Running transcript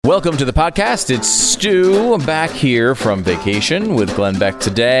Welcome to the podcast. It's Stu back here from vacation with Glenn Beck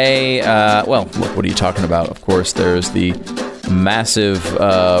today. Look, what are you talking about? Of course, there's the massive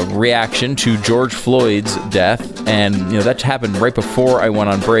reaction to George Floyd's death. And, that happened right before I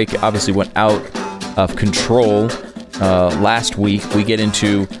went on break. Obviously went out of control last week. We get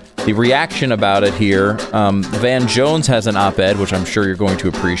into the reaction about it here. Van Jones has an op-ed, which I'm sure you're going to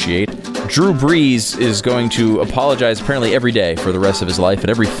appreciate. Drew Brees is going to apologize apparently every day for the rest of his life, and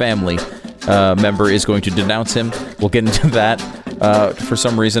every family member is going to denounce him. We'll get into that for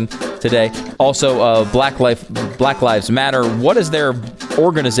some reason today. Also, Black Lives Matter. What does their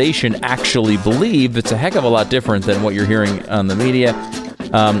organization actually believe? It's a heck of a lot different than what you're hearing on the media.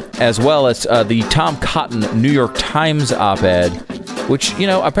 As well as the Tom Cotton New York Times op-ed, which,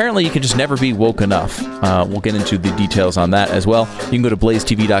 apparently you can just never be woke enough. We'll get into the details on that as well. You can go to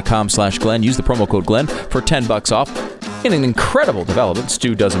blazetv.com/Glenn. Use the promo code Glenn for $10 off. In an incredible development,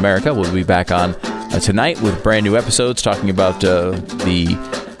 Stu Does America will be back on tonight with brand new episodes talking about all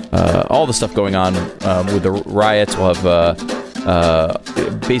the stuff going on with the riots. We'll have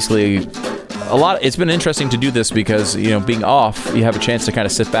basically a lot. It's been interesting to do this because, being off, you have a chance to kind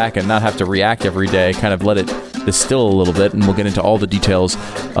of sit back and not have to react every day, kind of let it distill a little bit, and we'll get into all the details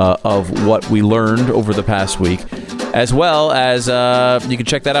of what we learned over the past week, as well as you can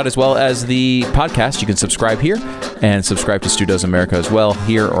check that out, as well as the podcast. You can subscribe here and subscribe to Stu Does America as well,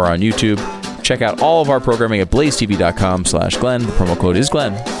 here or on YouTube. Check out all of our programming at blazetv.com/Glenn. The promo code is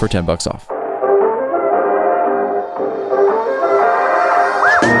Glenn for $10 off.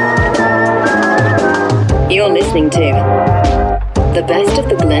 You're listening to the best of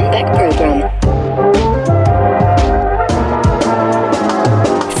the Glenn Beck program.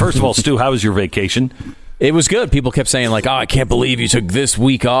 First of all, Stu, how was your vacation? It was good. People kept saying, like, oh, I can't believe you took this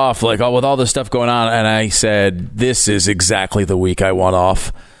week off, like, with all this stuff going on. And I said, this is exactly the week I want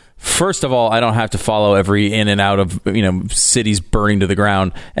off. First of all, I don't have to follow every in and out of, cities burning to the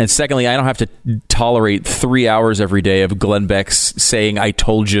ground. And secondly, I don't have to tolerate 3 hours every day of Glenn Beck's saying, I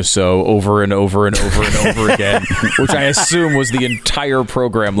told you so, over and over and over and over again, which I assume was the entire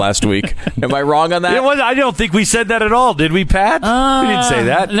program last week. Am I wrong on that? I don't think we said that at all, did we, Pat? We didn't say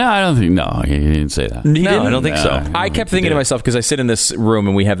that. No, I don't think, he didn't say that. No, I don't think so. I kept thinking to myself, because I sit in this room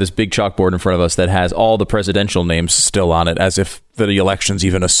and we have this big chalkboard in front of us that has all the presidential names still on it, as if the election's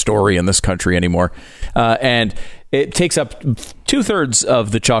even a story in this country anymore. And it takes up 2/3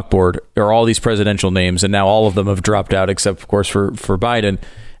 of the chalkboard, are all these presidential names, and now all of them have dropped out, except, of course, for Biden.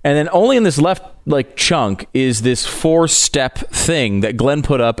 And then only in this left chunk is this 4-step thing that Glenn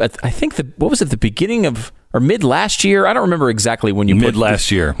put up at, I think, the beginning of, or mid last year? I don't remember exactly when you put mid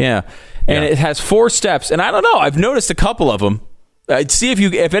last year. Yeah. And it has 4 steps, and I don't know, I've noticed a couple of them. See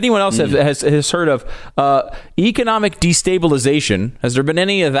if anyone else has heard of economic destabilization. Has there been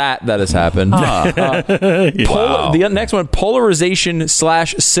any of that has happened? Wow. The next one, polarization /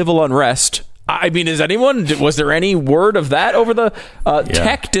 civil unrest. I mean, was there any word of that over the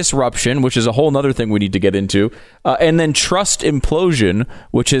tech disruption, which is a whole other thing we need to get into, and then trust implosion,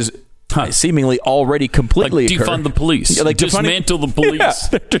 which is seemingly already completely occurred. Defund the police. Yeah, dismantle the police.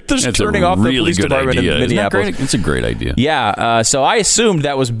 Yeah, they're just turning off the police department in Minneapolis. It's a great idea. Yeah, so I assumed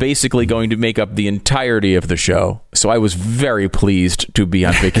that was basically going to make up the entirety of the show. So I was very pleased to be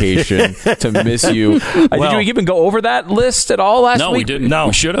on vacation, to miss you. Did you even go over that list at all last week? No, we didn't. No.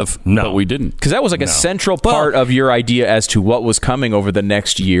 We should have, but we didn't. Because that was a central part of your idea as to what was coming over the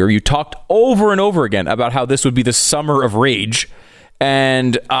next year. You talked over and over again about how this would be the summer of rage.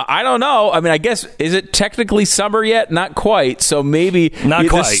 And I don't know. I mean, I guess, is it technically summer yet? Not quite. So maybe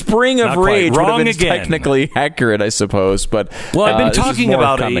the spring of rage would have been technically accurate, I suppose. But I've been talking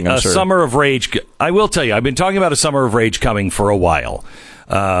about a summer of rage. I will tell you, I've been talking about a summer of rage coming for a while.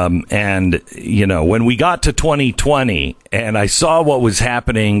 And, when we got to 2020 and I saw what was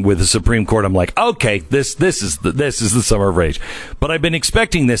happening with the Supreme Court, I'm like, okay, this is the summer of rage. But I've been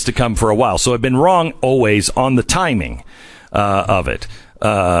expecting this to come for a while. So I've been wrong always on the timing of it.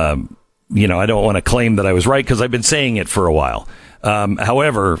 I don't want to claim that I was right because I've been saying it for a while.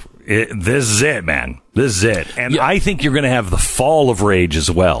 However, this is it, man. This is it. And I think you're going to have the fall of rage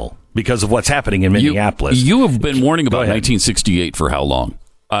as well because of what's happening in Minneapolis. You have been warning about 1968 for how long?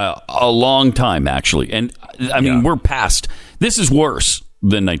 A long time, actually. And I mean, we're past. This is worse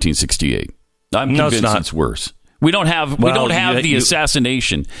than 1968. I'm convinced it's worse. We don't have the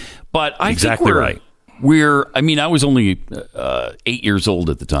assassination, but I think we're right. I was only 8 years old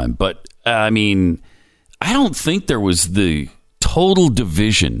at the time, but I don't think there was the total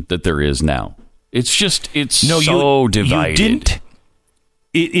division that there is now. It's so divided.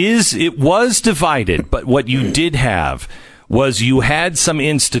 It was divided, but what you did have was you had some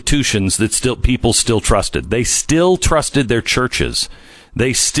institutions that people still trusted. They still trusted their churches.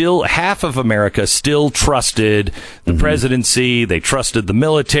 Half of America still trusted the presidency. They trusted the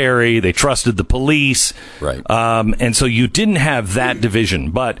military. They trusted the police. Right. And so you didn't have that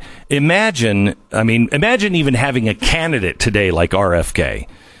division. But imagine even having a candidate today like RFK,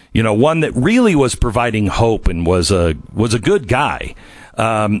 one that really was providing hope and was a good guy,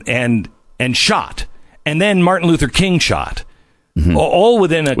 and shot. And then Martin Luther King shot. All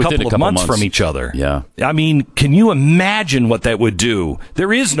within a couple of months from each other. Yeah. I mean, can you imagine what that would do?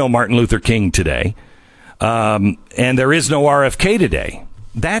 There is no Martin Luther King today, and there is no RFK today.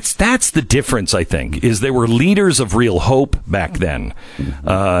 That's the difference, I think, is they were leaders of real hope back then,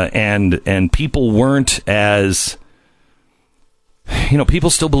 and people weren't as, people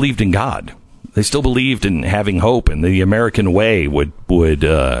still believed in God. They still believed in having hope, and the American way would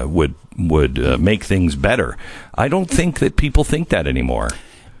make things better. I don't think that people think that anymore.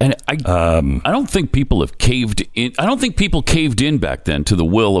 And I don't think people have caved in. I don't think people caved in back then to the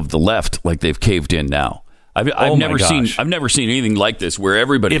will of the left like they've caved in now. I've never seen anything like this where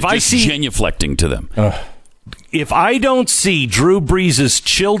everybody is just genuflecting to them. If I don't see Drew Brees'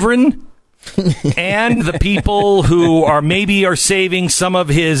 children and the people who are saving some of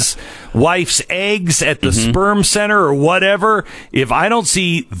his wife's eggs at the sperm center or whatever, if I don't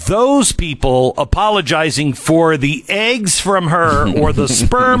see those people apologizing for the eggs from her or the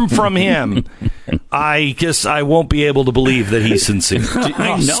sperm from him, I guess I won't be able to believe that he's sincere.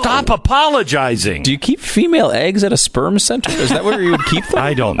 Stop apologizing. Do you keep female eggs at a sperm center? Is that where you would keep them?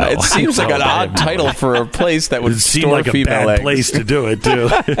 I don't know. It seems like an odd title for a place that would store like female eggs. Seems like a bad place to do it, too.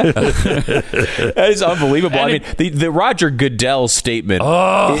 That is unbelievable. The Roger Goodell statement,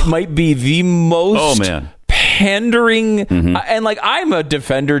 it might be the most pandering, and I'm a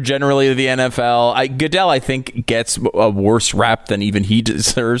defender generally of the NFL. Goodell, I think, gets a worse rap than even he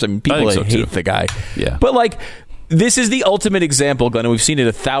deserves. I mean, people hate the guy. Yeah. But this is the ultimate example, Glenn, and we've seen it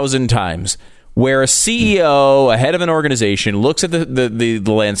 1,000 times, where a CEO, a head of an organization, looks at the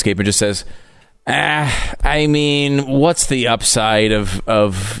landscape and just says, I mean, what's the upside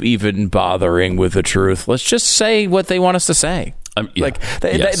of even bothering with the truth? Let's just say what they want us to say.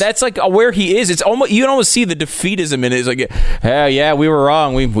 That's where he is. It's almost, you can almost see the defeatism in it. It's like, yeah, we were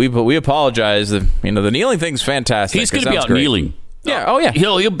wrong. We apologize. The kneeling thing's fantastic. He's going to be out kneeling. Yeah. Oh yeah.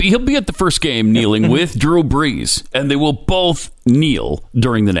 He'll be at the first game kneeling with Drew Brees, and they will both kneel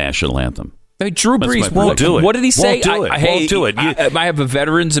during the national anthem. I mean, Drew Brees won't do it. What did he say? Won't do it. I have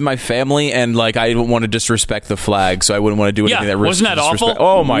veterans in my family, and I don't want to disrespect the flag, so I wouldn't want to do anything that risks wasn't that awful?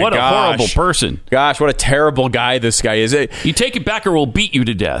 Oh my gosh! What a horrible person! Gosh, what a terrible guy this guy is. You take it back, or we'll beat you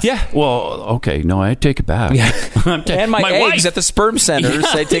to death. Yeah. Well, okay. No, I take it back. Yeah. And my eggs at the sperm centers,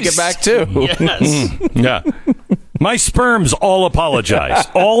 I take it back too. Yes. Yeah. My sperms all apologize.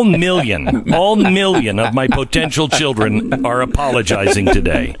 All million of my potential children are apologizing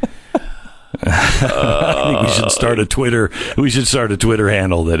today. I think we should start a Twitter. We should start a Twitter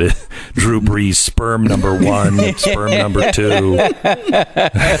handle that is Drew Brees sperm number 1, sperm number 2.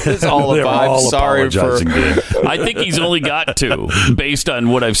 It's all I'm sorry for. I think he's only got 2, based on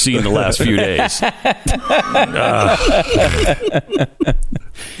what I've seen the last few days. There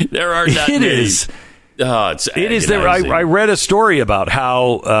are not many. It is there. I read a story about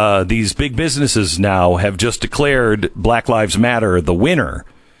how these big businesses now have just declared Black Lives Matter the winner.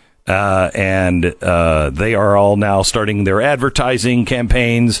 And they are all now starting their advertising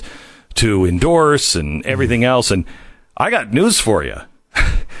campaigns to endorse and everything else. And I got news for you.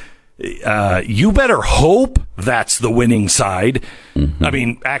 You better hope that's the winning side. I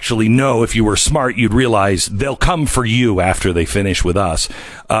mean, actually, no, if you were smart, you'd realize they'll come for you after they finish with us.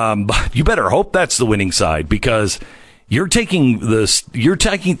 But you better hope that's the winning side, because you're taking the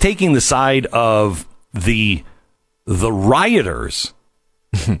side of the rioters.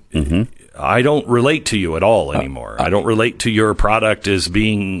 I don't relate to you at all anymore. I don't relate to your product as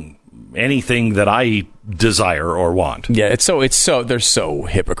being anything that I desire or want. Yeah, it's so they're so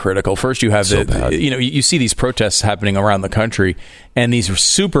hypocritical. First, you have you see these protests happening around the country, and these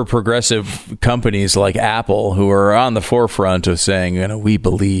super progressive companies like Apple, who are on the forefront of saying, we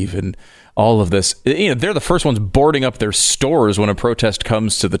believe in all of this. They're the first ones boarding up their stores when a protest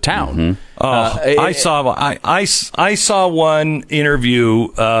comes to the town. I saw one interview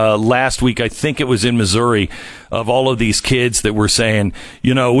last week. I think it was in Missouri, of all of these kids that were saying,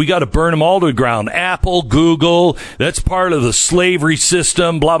 we got to burn them all to the ground. Apple, Google, that's part of the slavery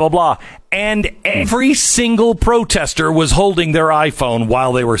system, blah, blah, blah. And every single protester was holding their iPhone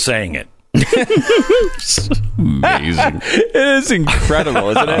while they were saying it. Amazing. It is incredible,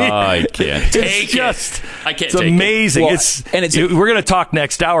 isn't it? I can't take it. I can't. It's amazing. Well, we're going to talk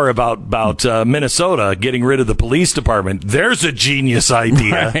next hour about Minnesota getting rid of the police department. There's a genius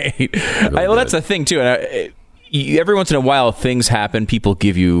idea. Right. Well, that's the thing too. And every once in a while, things happen. People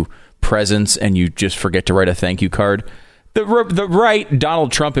give you presents, and you just forget to write a thank you card. The right,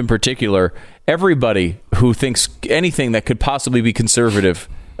 Donald Trump in particular, everybody who thinks anything that could possibly be conservative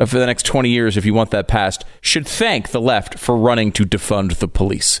for the next 20 years, if you want that passed, should thank the left for running to defund the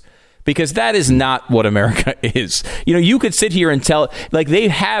police. Because that is not what America is. You know, you could sit here and tell, like, they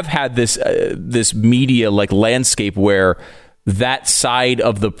have had this media like landscape where that side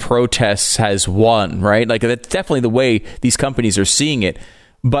of the protests has won, right? Like, that's definitely the way these companies are seeing it.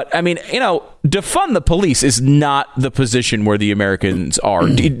 But, I mean, you know, defund the police is not the position where the Americans are.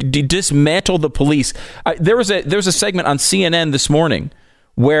 Dismantle the police. There was a segment on CNN this morning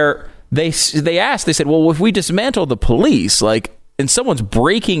where they said, well, if we dismantle the police, like, and someone's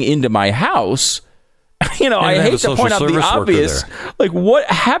breaking into my house, you know, I hate to point out the obvious. Like, what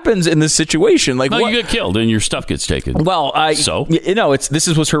happens in this situation? Like, you get killed and your stuff gets taken. Well, this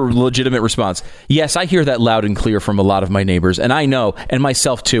was her legitimate response. Yes, I hear that loud and clear from a lot of my neighbors, and I know, and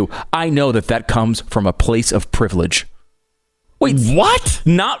myself too, I know that comes from a place of privilege. Wait, what?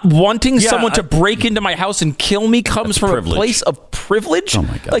 Not wanting someone to break into my house and kill me comes from a place of privilege? Oh,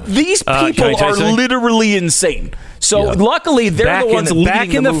 my God. Like, these people are literally insane. So, luckily, they're the ones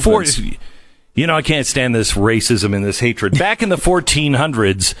leading the movements. You know, I can't stand this racism and this hatred. Back in the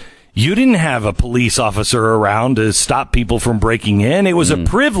 1400s, you didn't have a police officer around to stop people from breaking in. It was a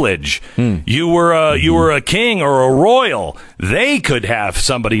privilege. You were a king or a royal. They could have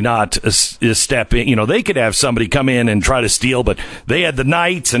somebody not step in. You know, they could have somebody come in and try to steal, but they had the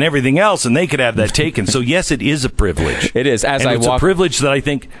knights and everything else, and they could have that taken. So yes, it is a privilege. It is. It's a privilege that I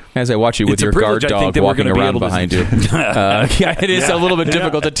think. As I watch you with your guard dog walking around behind you, it is a little bit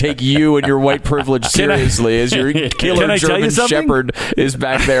difficult to take you and your white privilege seriously as your killer German Shepherd is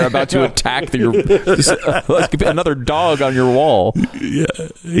back there about to attack another dog on your wall.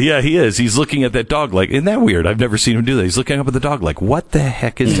 Yeah, he is. He's looking at that dog like, isn't that weird? I've never seen him do that. He's looking up at the dog like, what the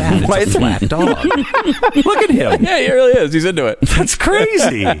heck is that? It's a flat dog. Look at him. Yeah, he really is. He's into it. That's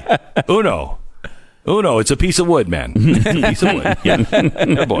crazy. Uno, it's a piece of wood, man. Piece of wood. Yeah.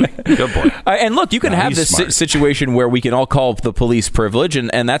 Good boy. And look, you can have this situation where we can all call the police privilege, and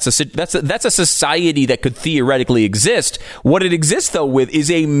that's a society that could theoretically exist. What it exists, though, with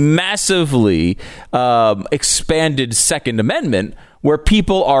is a massively expanded Second Amendment where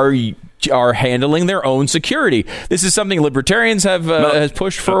people are handling their own security. This is something libertarians have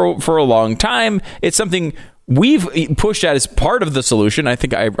pushed for a long time. It's something we've pushed at as part of the solution. I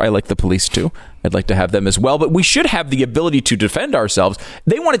think I like the police too. I'd like to have them as well, but we should have the ability to defend ourselves.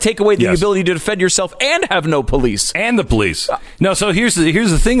 They want to take away the ability to defend yourself and have no police. And the police. No, so here's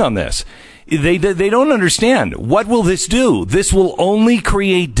the thing on this. They don't understand. What will this do? This will only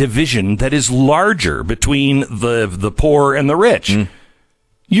create division that is larger between the poor and the rich.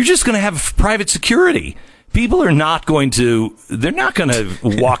 You're just going to have private security. People are not going to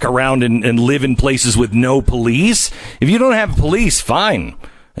walk around and live in places with no police. If you don't have police, fine.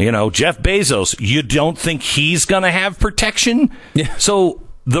 You know, Jeff Bezos, you don't think he's going to have protection? Yeah. So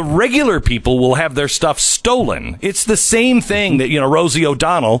the regular people will have their stuff stolen. It's the same thing that, you know, Rosie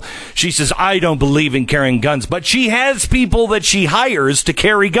O'Donnell, she says, I don't believe in carrying guns, but she has people that she hires to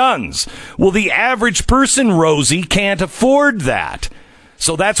carry guns. Well, the average person, Rosie, can't afford that.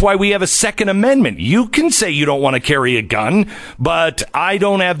 So that's why we have a Second Amendment. You can say you don't want to carry a gun, but I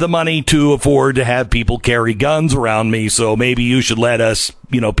don't have the money to afford to have people carry guns around me. So maybe you should let us,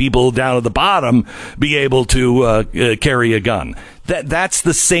 you know, people down at the bottom be able to carry a gun. That's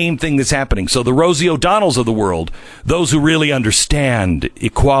the same thing that's happening. So the Rosie O'Donnells of the world, those who really understand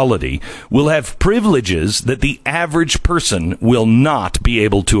equality, will have privileges that the average person will not be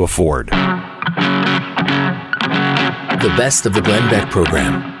able to afford. The best of the Glenn Beck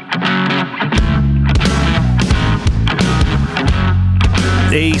program.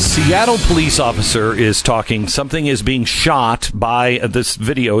 A Seattle police officer is talking. Something is being shot by this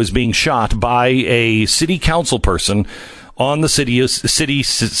video is being shot by a city council person on the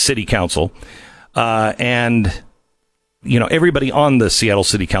city council, and you know, everybody on the Seattle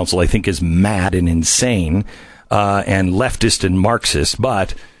City Council, I think, is mad and insane and leftist and Marxist.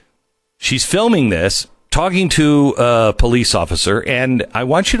 But she's filming this, talking to a police officer, and I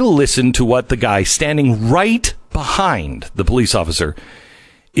want you to listen to what the guy standing right behind the police officer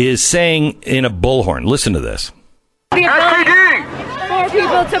is saying in a bullhorn. Listen to this. SPD! empower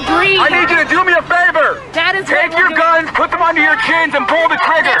people to breathe. I need you to do me a favor. That is Take your guns, put them under your chins, and pull the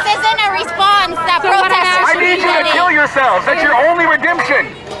trigger. This isn't a response that protesters I need you to kill yourselves. That's your only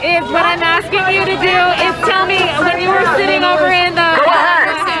redemption. If what I'm asking you to do is tell me when you were sitting over in the... Go ahead.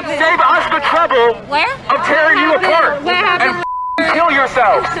 Save us the trouble of tearing you apart. What happened? And kill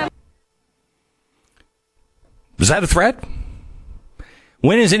yourselves. Is that a threat?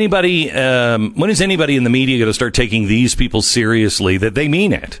 When is anybody in the media going to start taking these people seriously, that they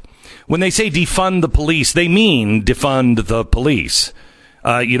mean it? When they say defund the police, they mean defund the police.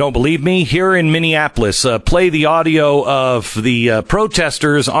 You don't believe me? Here in Minneapolis, play the audio of the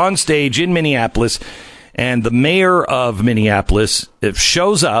protesters on stage in Minneapolis, and the mayor of Minneapolis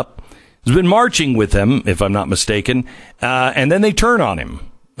shows up, has been marching with them, if I'm not mistaken, and then they turn on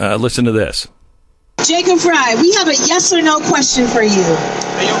him. Listen to this. Jacob Fry, we have a yes or no question for you.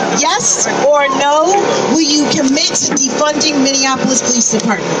 Yes or no, will you commit to defunding Minneapolis Police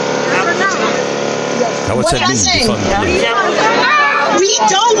Department? What's that mean, defund the police? We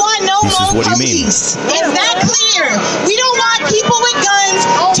don't want no more Is police. that clear? We don't want people with guns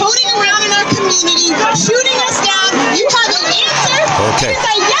toting around in our community, shooting us down. You have an answer? Okay.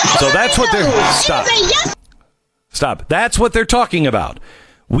 So that's what they're... Stop. That's what they're talking about.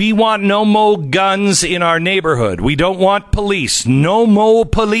 We want no more guns in our neighborhood. We don't want police. No more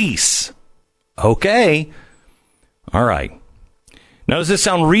police. Okay. All right. Now, does this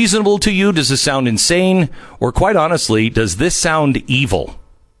sound reasonable to you? Does this sound insane? Or quite honestly, does this sound evil?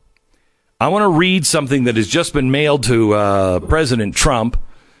 I want to read something that has just been mailed to President Trump.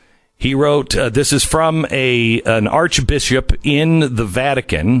 He wrote, this is from an archbishop in the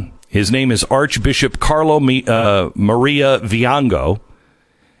Vatican. His name is Archbishop Carlo Maria Viango.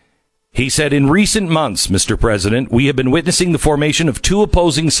 He said, in recent months, Mr. President, we have been witnessing the formation of two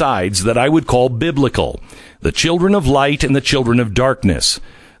opposing sides that I would call biblical, the children of light and the children of darkness.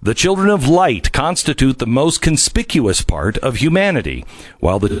 The children of light constitute the most conspicuous part of humanity,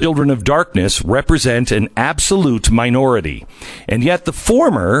 while the children of darkness represent an absolute minority. And yet the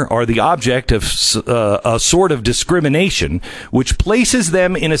former are the object of a sort of discrimination, which places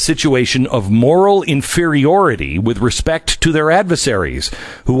them in a situation of moral inferiority with respect to their adversaries,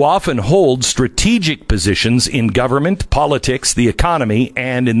 who often hold strategic positions in government, politics, the economy,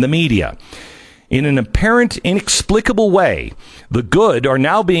 and in the media. In an apparent, inexplicable way, the good are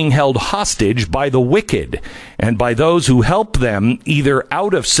now being held hostage by the wicked and by those who help them either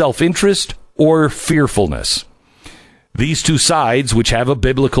out of self-interest or fearfulness. These two sides, which have a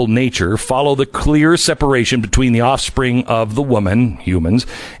biblical nature, follow the clear separation between the offspring of the woman, humans,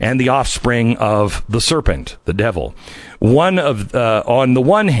 and the offspring of the serpent, the devil. On the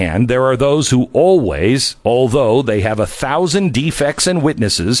one hand, there are those who always, although they have 1,000 defects and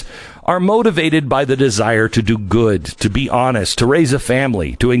weaknesses, are motivated by the desire to do good, to be honest, to raise a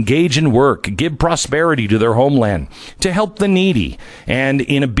family, to engage in work, give prosperity to their homeland, to help the needy, and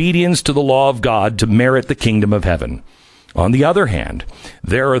in obedience to the law of God to merit the kingdom of heaven. On the other hand,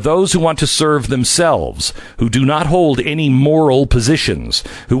 there are those who want to serve themselves, who do not hold any moral positions,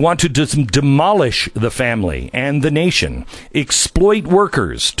 who want to demolish the family and the nation, exploit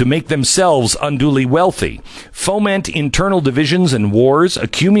workers to make themselves unduly wealthy, foment internal divisions and wars,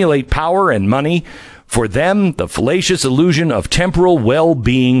 accumulate power and money. For them, the fallacious illusion of temporal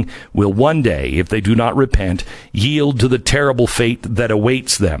well-being will one day, if they do not repent, yield to the terrible fate that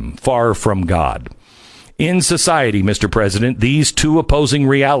awaits them far from God. In society, Mr. President, these two opposing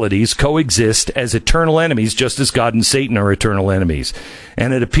realities coexist as eternal enemies, just as God and Satan are eternal enemies.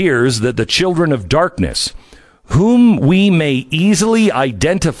 And it appears that the children of darkness, whom we may easily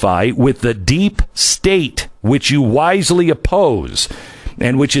identify with the deep state which you wisely oppose,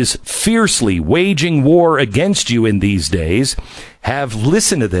 and which is fiercely waging war against you in these days, have,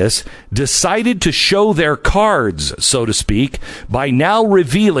 listen to this, decided to show their cards, so to speak, by now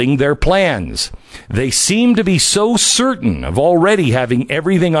revealing their plans. They seem to be so certain of already having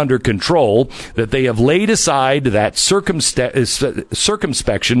everything under control that they have laid aside that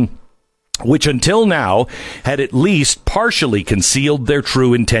circumspection which until now had at least partially concealed their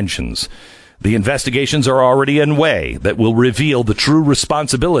true intentions. The investigations are already underway that will reveal the true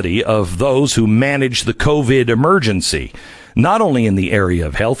responsibility of those who manage the COVID emergency, not only in the area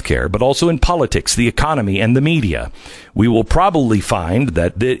of healthcare, but also in politics, the economy, and the media. We will probably find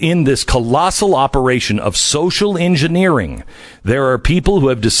that in this colossal operation of social engineering, there are people who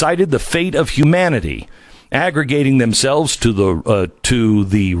have decided the fate of humanity, aggregating themselves to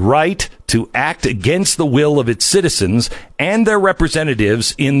the right to act against the will of its citizens and their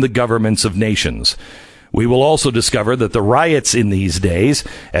representatives in the governments of nations. We will also discover that the riots in these days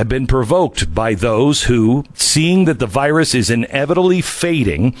have been provoked by those who, seeing that the virus is inevitably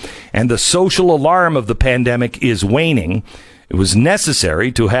fading and the social alarm of the pandemic is waning, it was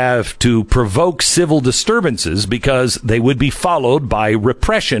necessary to have to provoke civil disturbances because they would be followed by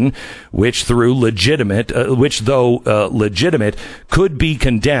repression, which though legitimate, could be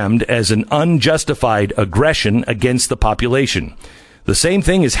condemned as an unjustified aggression against the population. The same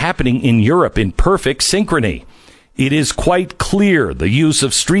thing is happening in Europe in perfect synchrony. It is quite clear the use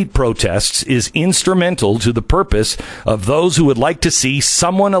of street protests is instrumental to the purpose of those who would like to see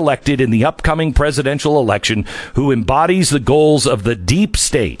someone elected in the upcoming presidential election who embodies the goals of the deep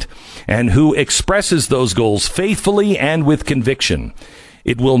state and who expresses those goals faithfully and with conviction.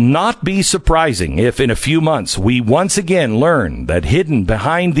 It will not be surprising if in a few months we once again learn that hidden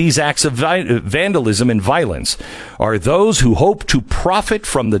behind these acts of vandalism and violence are those who hope to profit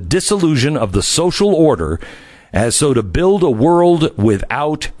from the dissolution of the social order as so to build a world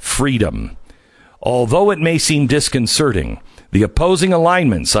without freedom. Although it may seem disconcerting, the opposing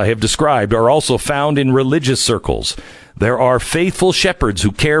alignments I have described are also found in religious circles. There are faithful shepherds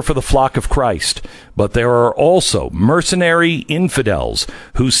who care for the flock of Christ, but there are also mercenary infidels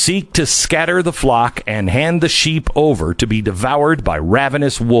who seek to scatter the flock and hand the sheep over to be devoured by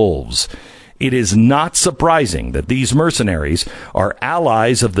ravenous wolves. It is not surprising that these mercenaries are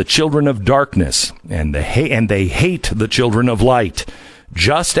allies of the children of darkness, and they hate the children of light.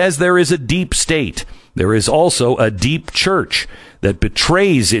 Just as there is a deep state, there is also a deep church that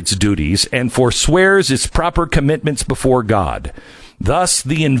betrays its duties and forswears its proper commitments before God. Thus,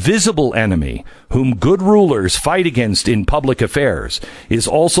 the invisible enemy, whom good rulers fight against in public affairs, is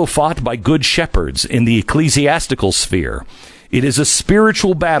also fought by good shepherds in the ecclesiastical sphere. It is a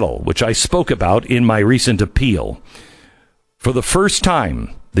spiritual battle, which I spoke about in my recent appeal. For the first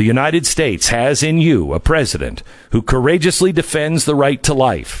time, the United States has in you a president who courageously defends the right to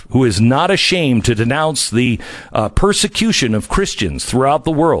life, who is not ashamed to denounce the persecution of Christians throughout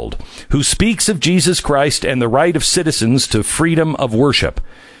the world, who speaks of Jesus Christ and the right of citizens to freedom of worship.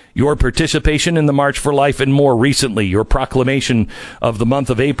 Your participation in the March for Life and more recently, your proclamation of the month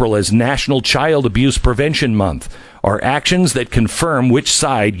of April as National Child Abuse Prevention Month are actions that confirm which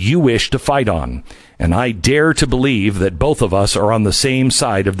side you wish to fight on. And I dare to believe that both of us are on the same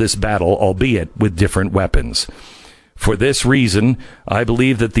side of this battle, albeit with different weapons. For this reason, I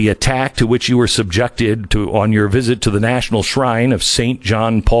believe that the attack to which you were subjected on your visit to the National Shrine of St.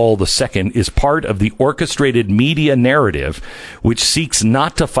 John Paul II is part of the orchestrated media narrative which seeks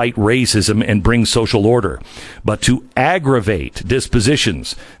not to fight racism and bring social order, but to aggravate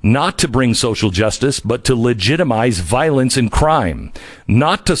dispositions, not to bring social justice, but to legitimize violence and crime,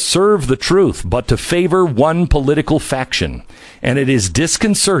 not to serve the truth, but to favor one political faction. And it is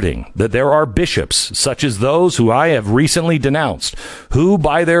disconcerting that there are bishops, such as those who I have recently denounced, who,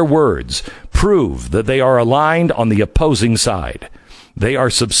 by their words, prove that they are aligned on the opposing side. They are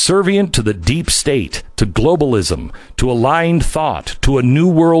subservient to the deep state, to globalism, to aligned thought, to a new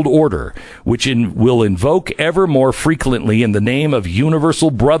world order, which will invoke ever more frequently in the name of universal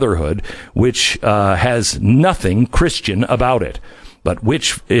brotherhood, which has nothing Christian about it, but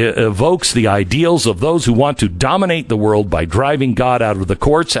which evokes the ideals of those who want to dominate the world by driving God out of the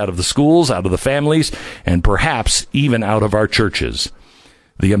courts, out of the schools, out of the families, and perhaps even out of our churches.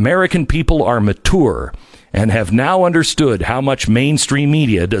 The American people are mature and have now understood how much mainstream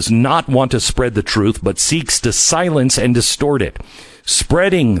media does not want to spread the truth, but seeks to silence and distort it,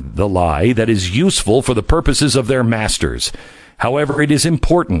 spreading the lie that is useful for the purposes of their masters. However, it is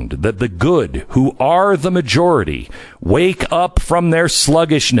important that the good, who are the majority, wake up from their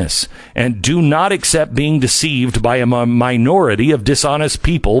sluggishness and do not accept being deceived by a minority of dishonest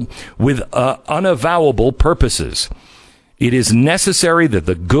people with unavowable purposes. It is necessary that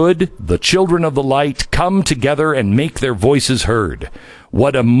the good, the children of the light, come together and make their voices heard.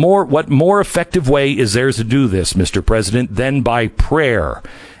 What more effective way is there to do this, Mr. President, than by prayer?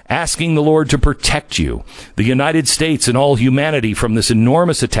 Asking the Lord to protect you, the United States, and all humanity from this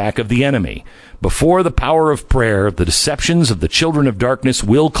enormous attack of the enemy. Before the power of prayer, the deceptions of the children of darkness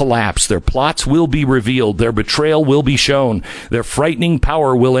will collapse. Their plots will be revealed. Their betrayal will be shown. Their frightening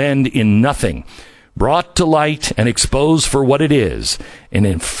power will end in nothing. Brought to light and exposed for what it is, an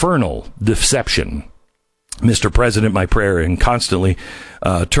infernal deception. Mr. President, my prayer and constantly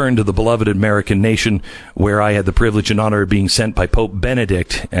turn to the beloved American nation, where I had the privilege and honor of being sent by Pope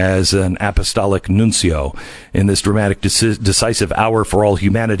Benedict as an apostolic nuncio. In this dramatic, decisive hour for all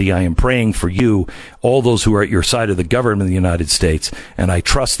humanity, I am praying for you, all those who are at your side of the government of the United States, and I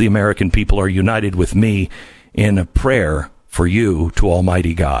trust the American people are united with me in a prayer for you to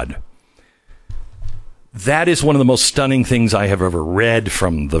Almighty God. That is one of the most stunning things I have ever read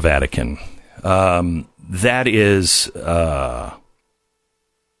from the Vatican. That is,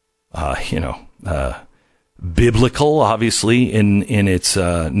 biblical, obviously, in its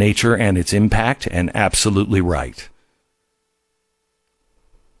nature and its impact, and absolutely right.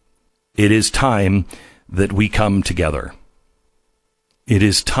 It is time that we come together. It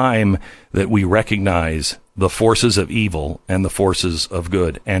is time that we recognize the forces of evil and the forces of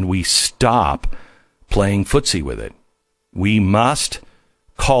good, and we stop playing footsie with it. We must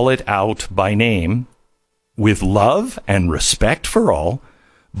call it out by name with love and respect for all,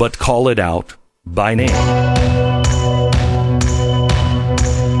 but call it out by name.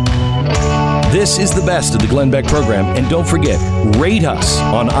 This is the best of the Glenn Beck program, and don't forget, rate us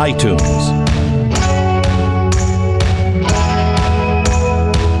on iTunes.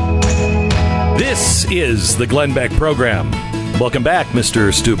 This is the Glenn Beck program. Welcome back,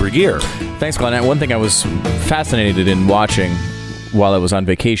 Mr. Stuber-Gear. Thanks, Glenn. One thing I was fascinated in watching while I was on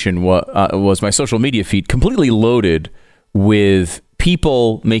vacation was my social media feed completely loaded with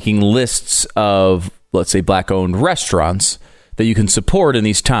people making lists of, let's say, black-owned restaurants that you can support in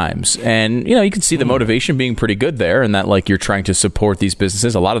these times. And, you can see the motivation being pretty good there, and that, like, you're trying to support these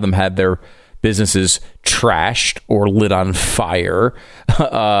businesses. A lot of them had their businesses trashed or lit on fire.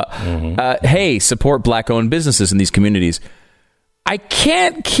 Hey, support black-owned businesses in these communities. I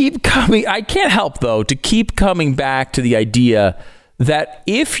can't help, though, to keep coming back to the idea that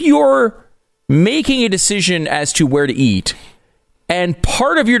if you're making a decision as to where to eat, and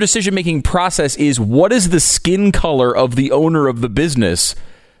part of your decision-making process is what is the skin color of the owner of the business,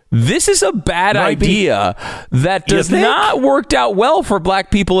 this is a bad idea that does not worked out well for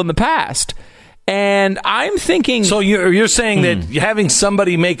black people in the past. And I'm thinking... So you're saying that having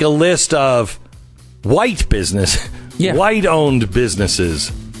somebody make a list of white white-owned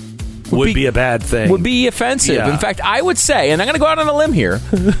businesses would be a bad thing. Would be offensive. Yeah. In fact, I would say, and I'm going to go out on a limb here,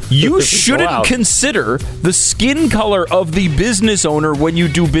 you shouldn't consider the skin color of the business owner when you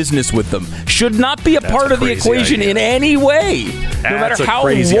do business with them. Should not be a part of the equation in any way. No matter how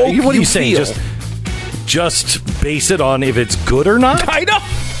woke what are you saying? Just base it on if it's good or not? I know.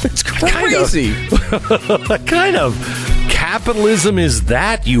 It's crazy. What kind of capitalism is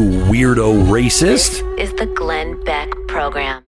that, you weirdo racist? This is the Glenn Beck program.